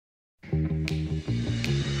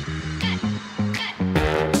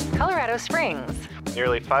Colorado Springs.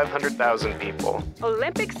 Nearly 500,000 people.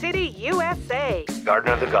 Olympic City, USA.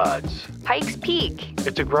 Garden of the Gods. Pikes Peak.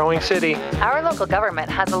 It's a growing city. Our local government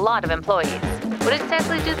has a lot of employees. What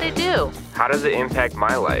exactly do they do? How does it impact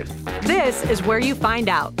my life? This is where you find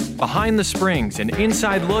out. Behind the Springs, an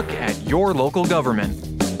inside look at your local government.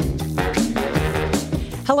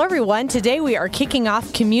 Hello, everyone. Today we are kicking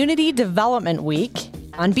off Community Development Week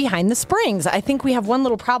on Behind the Springs. I think we have one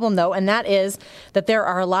little problem, though, and that is that there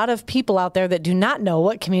are a lot of people out there that do not know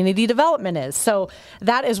what community development is. So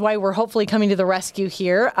that is why we're hopefully coming to the rescue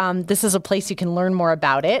here. This is a place you can learn more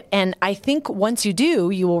about it. And I think once you do,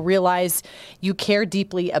 you will realize you care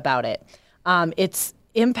deeply about it. Its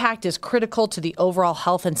impact is critical to the overall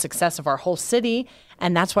health and success of our whole city.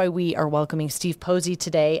 And that's why we are welcoming Steve Posey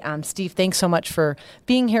today. Steve, thanks so much for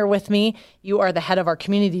being here with me. You are the head of our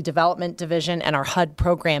Community Development Division and our HUD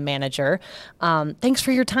Program Manager. Thanks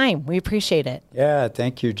for your time. We appreciate it. Yeah,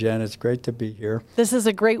 thank you, Jen. It's great to be here. This is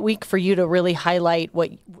a great week for you to really highlight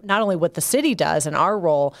not only what the city does and our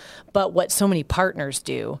role, but what so many partners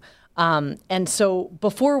do. And so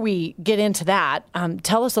before we get into that,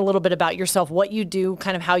 tell us a little bit about yourself, what you do,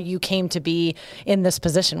 kind of how you came to be in this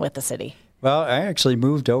position with the city. Well, I actually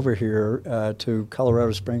moved over here to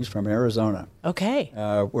Colorado Springs from Arizona. Okay.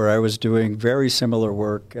 Where I was doing very similar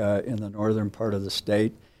work in the northern part of the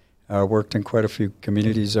state. Worked in quite a few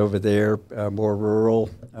communities over there, more rural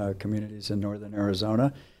communities in northern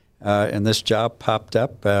Arizona. And this job popped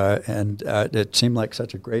up, and it seemed like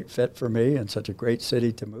such a great fit for me and such a great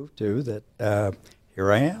city to move to that here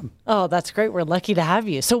I am. Oh, that's great. We're lucky to have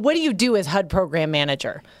you. So what do you do as HUD Program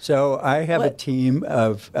Manager? So I have a team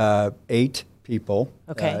of 8 people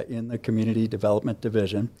okay. In the Community Development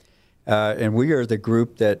Division, and we are the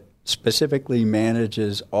group that specifically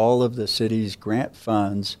manages all of the city's grant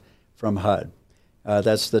funds from HUD.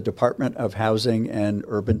 That's the Department of Housing and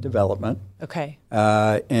Urban Development. Okay.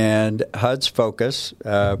 And HUD's focus,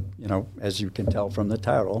 as you can tell from the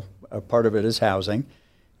title, a part of it is housing,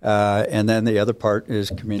 and then the other part is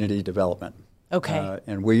community development. Okay.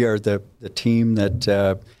 And we are the team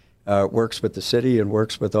that works with the city and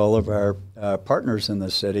works with all of our partners in the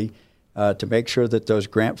city to make sure that those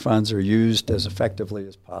grant funds are used as effectively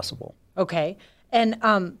as possible. Okay.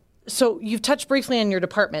 And so you've touched briefly on your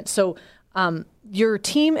department. So your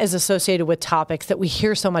team is associated with topics that we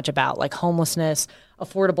hear so much about, like homelessness,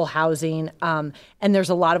 affordable housing, and there's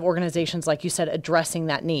a lot of organizations, like you said, addressing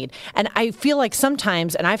that need. And I feel like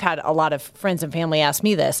sometimes, and I've had a lot of friends and family ask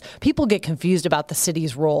me this, people get confused about the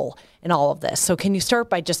city's role in all of this. So can you start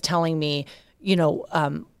by just telling me,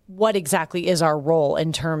 what exactly is our role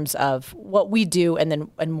in terms of what we do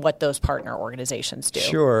and what those partner organizations do?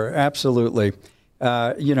 Sure, absolutely.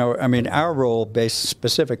 Our role based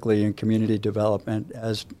specifically in community development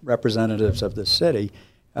as representatives of the city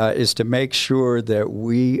is to make sure that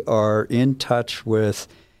we are in touch with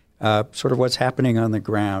sort of what's happening on the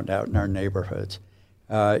ground out in our neighborhoods.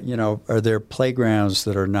 Are there playgrounds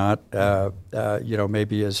that are not,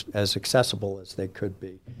 maybe as accessible as they could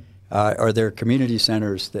be? Are there community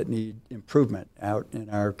centers that need improvement out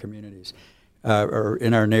in our communities or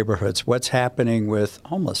in our neighborhoods? What's happening with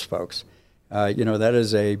homeless folks? That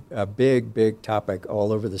is a big, big topic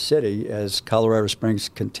all over the city as Colorado Springs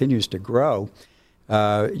continues to grow.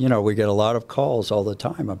 We get a lot of calls all the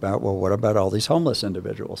time about, well, what about all these homeless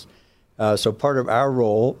individuals? So part of our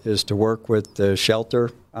role is to work with the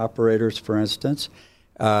shelter operators, for instance,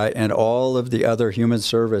 and all of the other human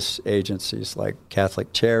service agencies like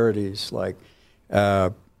Catholic Charities, like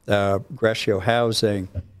Grescio Housing,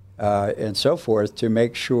 and so forth, to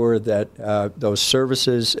make sure that those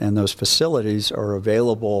services and those facilities are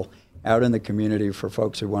available out in the community for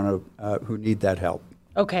folks who need that help.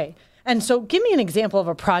 Okay. And so give me an example of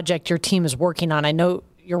a project your team is working on. I know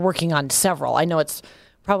you're working on several. I know it's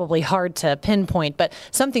probably hard to pinpoint, but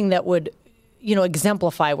something that would,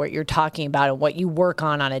 exemplify what you're talking about and what you work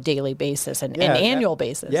on a daily basis and an annual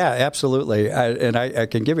basis. Yeah, absolutely. I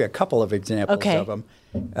can give you a couple of examples of them.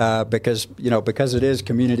 Because it is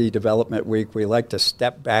Community Development Week, we like to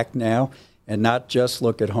step back now and not just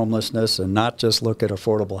look at homelessness and not just look at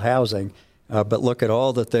affordable housing, but look at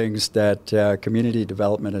all the things that community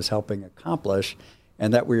development is helping accomplish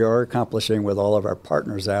and that we are accomplishing with all of our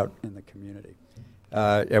partners out in the community.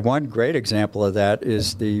 And one great example of that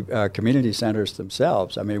is the community centers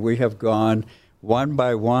themselves. I mean, we have gone one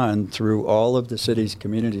by one through all of the city's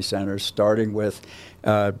community centers, starting with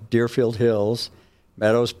Deerfield Hills,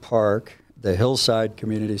 Meadows Park, the Hillside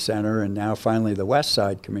Community Center, and now finally the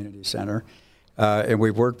Westside Community Center. And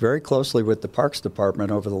we've worked very closely with the Parks Department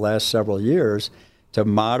over the last several years to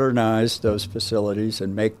modernize those facilities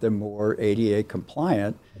and make them more ADA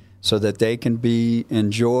compliant so that they can be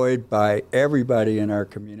enjoyed by everybody in our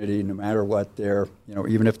community, no matter what their,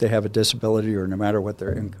 even if they have a disability or no matter what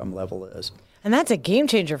their income level is. And that's a game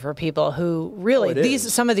changer for people who really,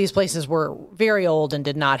 some of these places were very old and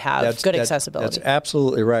did not have good accessibility. That's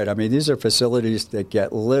absolutely right. I mean, these are facilities that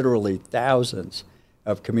get literally thousands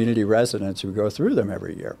of community residents who go through them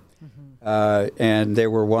every year. And they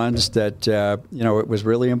were ones that, it was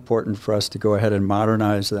really important for us to go ahead and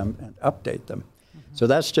modernize them and update them. So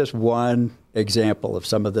that's just one example of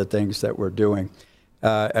some of the things that we're doing.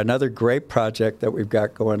 Another great project that we've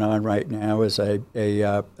got going on right now is a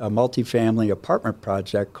multifamily apartment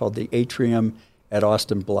project called the Atrium at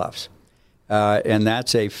Austin Bluffs. And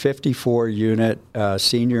that's a 54-unit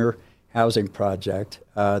senior housing project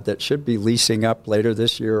that should be leasing up later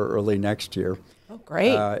this year or early next year. Oh,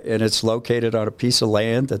 great. And it's located on a piece of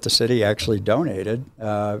land that the city actually donated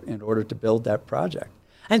in order to build that project.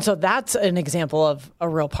 And so that's an example of a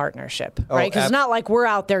real partnership, right? Because it's not like we're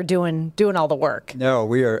out there doing all the work. No,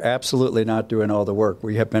 we are absolutely not doing all the work.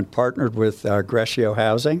 We have been partnered with Grescio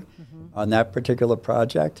Housing on that particular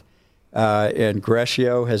project. And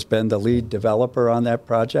Grescio has been the lead developer on that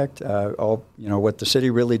project. What the city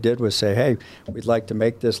really did was say, hey, we'd like to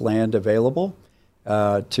make this land available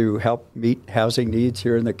to help meet housing needs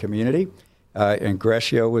here in the community. And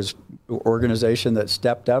Grescio was an organization that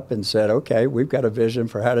stepped up and said, okay, we've got a vision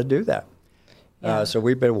for how to do that. Yeah. So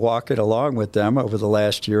we've been walking along with them over the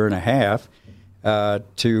last year and a half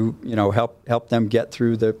to help them get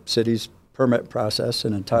through the city's permit process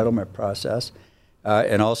and entitlement process,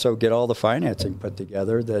 and also get all the financing put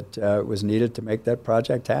together that was needed to make that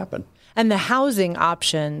project happen. And the housing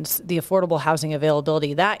options, the affordable housing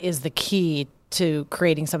availability, that is the key to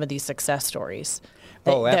creating some of these success stories.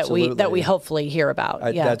 Absolutely. That we hopefully hear about.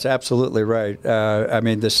 That's absolutely right.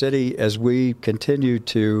 The city, as we continue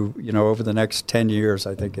to, over the next 10 years,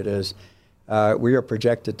 I think it is, we are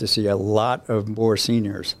projected to see a lot of more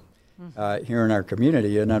seniors here in our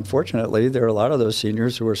community. And unfortunately, there are a lot of those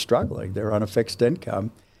seniors who are struggling. They're on a fixed income,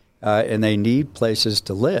 and they need places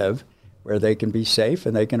to live where they can be safe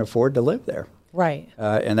and they can afford to live there. Right.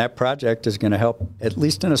 And that project is going to help, at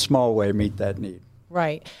least in a small way, meet that need.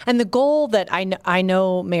 Right. And the goal that I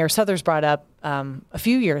know Mayor Suthers brought up a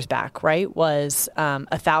few years back, right, was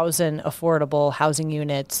 1,000 affordable housing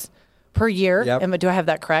units per year. Yep. Do I have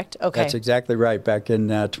that correct? Okay. That's exactly right. Back in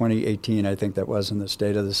 2018, I think that was in the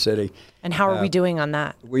state of the city. And how are we doing on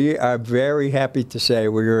that? We are very happy to say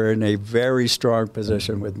we are in a very strong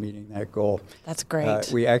position with meeting that goal. That's great.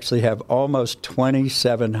 We actually have almost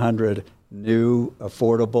 2,700 new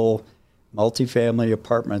affordable multifamily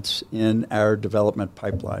apartments in our development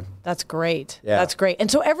pipeline. That's great. Yeah. That's great. And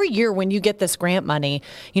so every year when you get this grant money,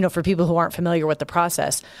 for people who aren't familiar with the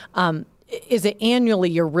process, is it annually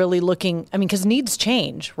you're really looking, because needs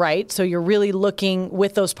change, right? So you're really looking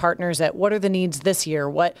with those partners at what are the needs this year?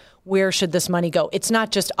 Where should this money go? It's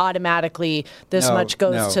not just automatically this much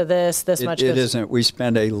goes to this much goes. It isn't. We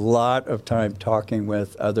spend a lot of time talking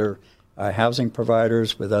with other housing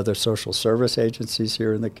providers, with other social service agencies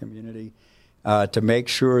here in the community, to make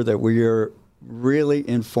sure that we are really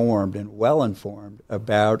informed and well informed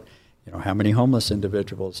about, how many homeless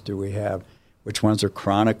individuals do we have, which ones are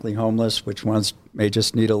chronically homeless, which ones may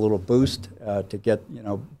just need a little boost to get,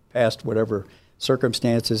 past whatever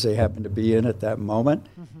circumstances they happen to be in at that moment.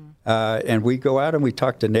 And we go out and we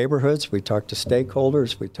talk to neighborhoods, we talk to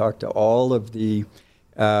stakeholders, we talk to all of the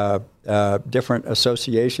different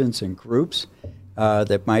associations and groups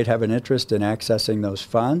that might have an interest in accessing those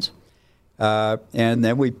funds. And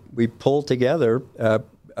then we pull together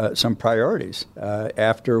some priorities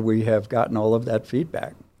after we have gotten all of that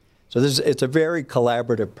feedback. So it's a very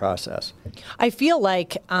collaborative process. I feel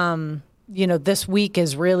like, this week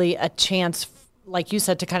is really a chance, like you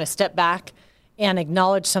said, to kind of step back and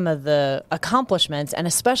acknowledge some of the accomplishments, and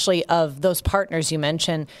especially of those partners you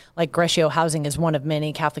mentioned, like Grescio Housing is one of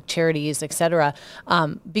many, Catholic Charities, et cetera,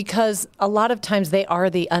 because a lot of times they are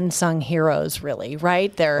the unsung heroes, really,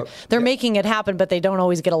 right? They're making it happen, but they don't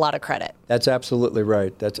always get a lot of credit. That's absolutely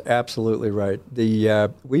right.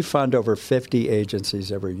 We fund over 50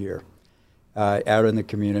 agencies every year out in the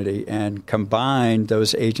community, and combined,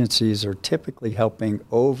 those agencies are typically helping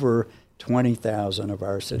over 20,000 of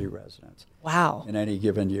our city residents. Wow. In any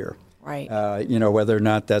given year. Right. Whether or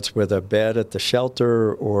not that's with a bed at the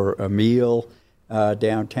shelter or a meal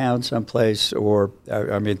downtown someplace, or,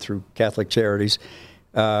 through Catholic Charities,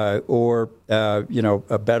 or,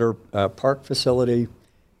 a better park facility.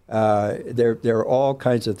 There are all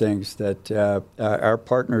kinds of things that our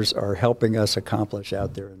partners are helping us accomplish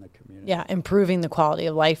out there in the community. Yeah, improving the quality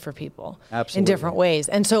of life for people. Absolutely. In different ways.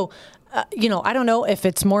 And so I don't know if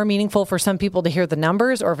it's more meaningful for some people to hear the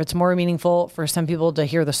numbers or if it's more meaningful for some people to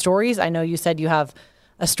hear the stories. I know you said you have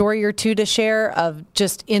a story or two to share of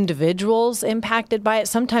just individuals impacted by it.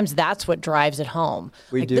 Sometimes that's what drives it home.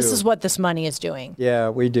 We do. This is what this money is doing. Yeah,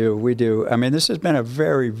 we do. I mean, this has been a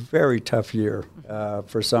very, very tough year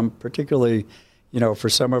for some, particularly, for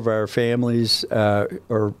some of our families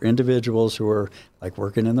or individuals who are like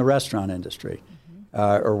working in the restaurant industry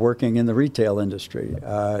or working in the retail industry.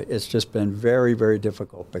 It's just been very, very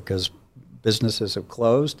difficult because businesses have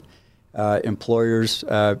closed. Employers,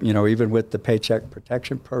 even with the Paycheck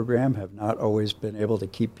Protection Program, have not always been able to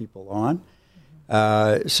keep people on.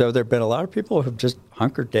 So there have been a lot of people who have just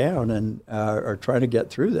hunkered down and are trying to get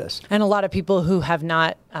through this. And a lot of people who have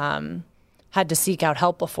not had to seek out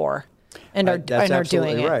help before and are doing it. That's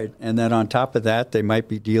absolutely right. And then on top of that, they might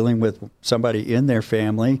be dealing with somebody in their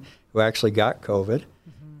family who actually got COVID,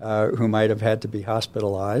 who might have had to be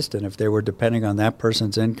hospitalized. And if they were depending on that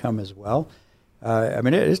person's income as well,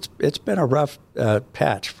 it's been a rough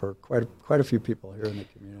patch for quite a few people here in the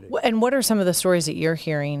community. And what are some of the stories that you're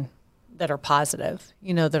hearing that are positive?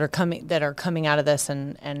 That are coming out of this,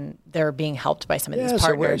 and they're being helped by some of these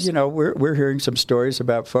partners. So we're hearing some stories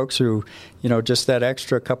about folks who, just that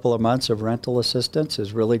extra couple of months of rental assistance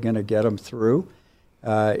is really going to get them through.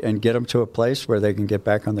 And get them to a place where they can get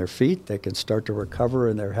back on their feet. They can start to recover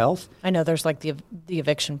in their health. I know there's like the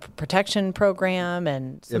eviction protection program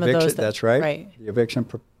and some of those. That's right. The eviction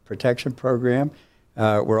protection program.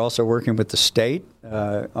 We're also working with the state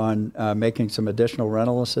on making some additional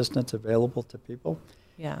rental assistance available to people.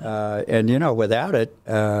 Yeah. And without it,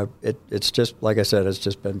 it's just, like I said, it's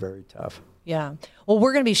just been very tough. Yeah. Well,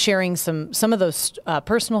 we're going to be sharing some of those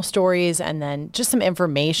personal stories and then just some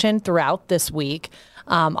information throughout this week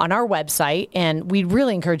on our website. And we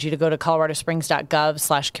really encourage you to go to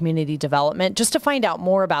coloradosprings.gov/community development just to find out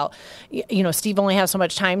more about, Steve only has so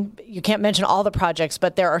much time. You can't mention all the projects,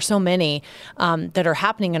 but there are so many that are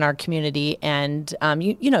happening in our community. And,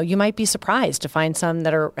 you might be surprised to find some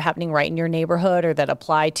that are happening right in your neighborhood or that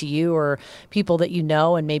apply to you or people that you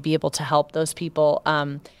know and may be able to help those people.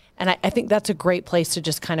 And I think that's a great place to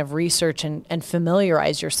just kind of research and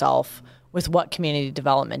familiarize yourself with what community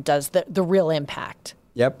development does, the real impact.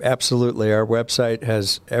 Yep, absolutely. Our website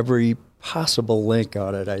has every possible link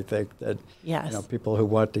on it, I think, that people who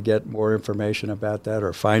want to get more information about that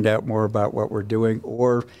or find out more about what we're doing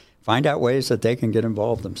or find out ways that they can get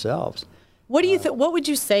involved themselves. What do you think? What would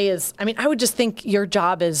you say is, I would just think your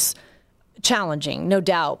job is challenging, no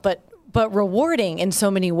doubt, but rewarding in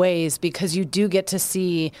so many ways because you do get to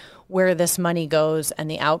see where this money goes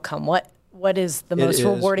and the outcome. What is the most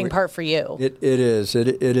rewarding part for you? It is.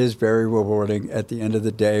 It is very rewarding at the end of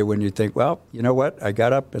the day when you think, well, you know what? I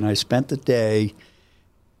got up and I spent the day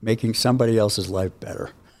making somebody else's life better.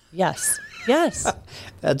 Yes.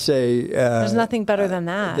 That's there's nothing better than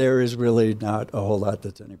that. There is really not a whole lot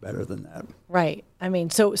that's any better than that. Right.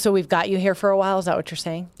 So we've got you here for a while. Is that what you're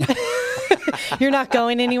saying? You're not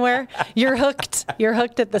going anywhere. You're hooked. You're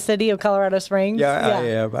hooked at the city of Colorado Springs. Yeah. I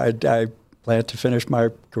am. I plan to finish my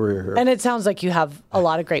career here. And it sounds like you have a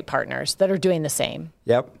lot of great partners that are doing the same.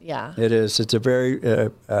 Yep. Yeah. It is. It's a very,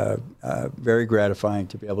 very gratifying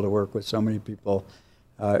to be able to work with so many people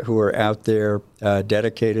who are out there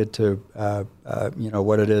dedicated to,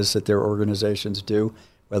 what it is that their organizations do,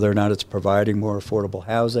 whether or not it's providing more affordable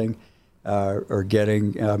housing, or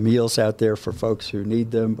getting meals out there for folks who need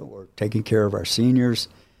them, or taking care of our seniors.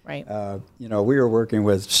 Right. We are working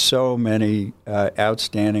with so many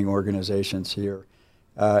outstanding organizations here,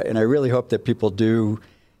 and I really hope that people do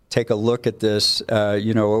take a look at this,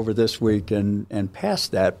 over this week and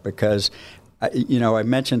past that, because, I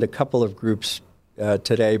mentioned a couple of groups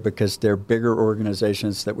today because they're bigger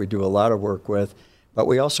organizations that we do a lot of work with, but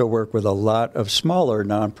we also work with a lot of smaller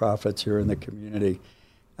nonprofits here in the community.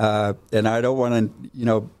 And I don't want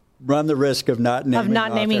to, run the risk of not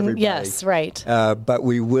naming everybody. Yes, right. But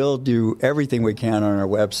we will do everything we can on our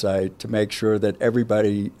website to make sure that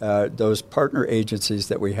everybody, those partner agencies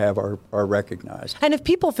that we have are recognized. And if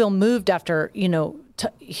people feel moved after,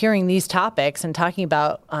 hearing these topics and talking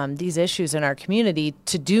about these issues in our community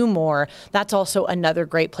to do more, that's also another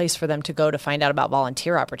great place for them to go to find out about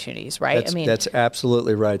volunteer opportunities, right? That's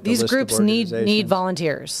absolutely right. These groups need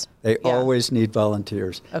volunteers. They always need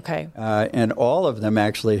volunteers. Okay. And all of them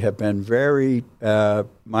actually have been very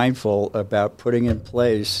mindful about putting in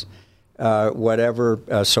place whatever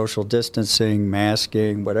social distancing,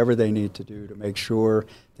 masking, whatever they need to do to make sure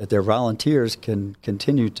that their volunteers can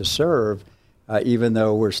continue to serve even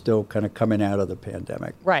though we're still kind of coming out of the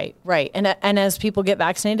pandemic. Right. And as people get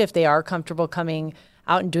vaccinated, if they are comfortable coming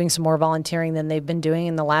out and doing some more volunteering than they've been doing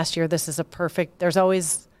in the last year, this is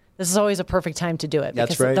always a perfect time to do it,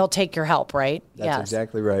 That's because right. they'll take your help, right? That's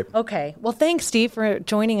exactly right. Okay. Well, thanks, Steve, for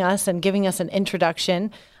joining us and giving us an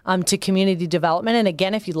introduction to community development. And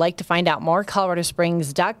again, if you'd like to find out more,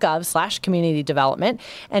 coloradosprings.gov/community development,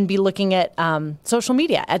 and be looking at social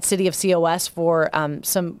media at City of COS for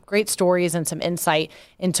some great stories and some insight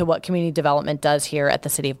into what community development does here at the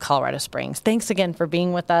City of Colorado Springs. Thanks again for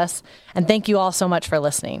being with us, and thank you all so much for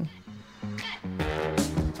listening.